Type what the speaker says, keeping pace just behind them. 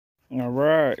All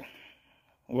right,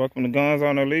 welcome to Guns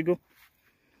on Illegal.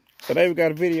 Today we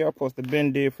got a video I posted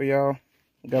Ben did for y'all.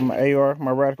 Got my AR,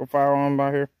 my Radical firearm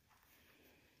out here.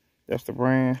 That's the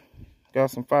brand.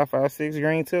 Got some 5.56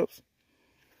 green tips.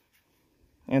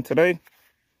 And today,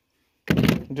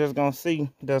 I'm just gonna see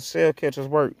does shell catchers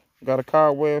work. Got a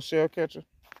Caldwell shell catcher.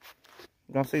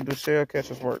 Gonna see do shell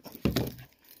catchers work.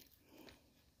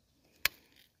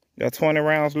 Got 20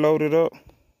 rounds loaded up.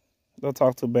 Don't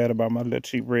talk too bad about my little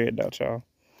cheap red dot, y'all.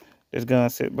 This gun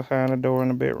sit behind the door in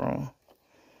the bedroom.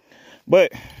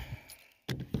 But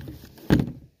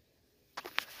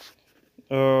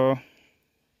yeah,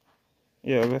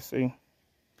 let's see.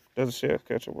 Does the shell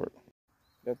catcher work?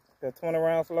 Got 20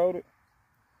 rounds loaded.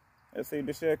 Let's see if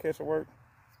the shell catcher work.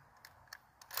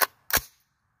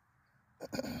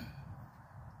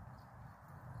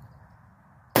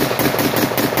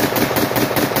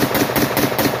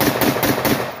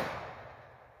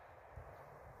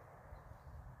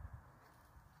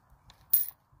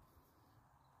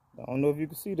 I don't know if you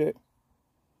can see that.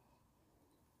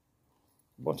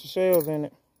 Bunch of shells in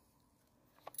it.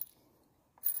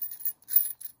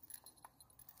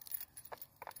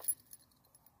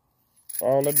 For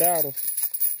all the doubters.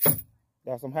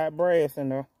 Got some hot brass in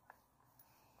there.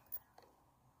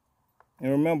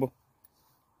 And remember,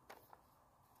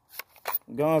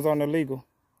 guns on illegal.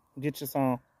 Get you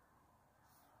some.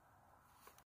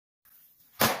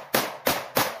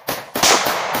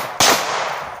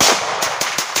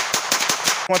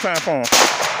 One time for 'em.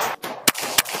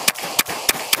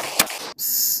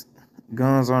 Psst.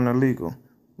 Guns on illegal.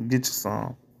 Get you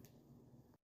some.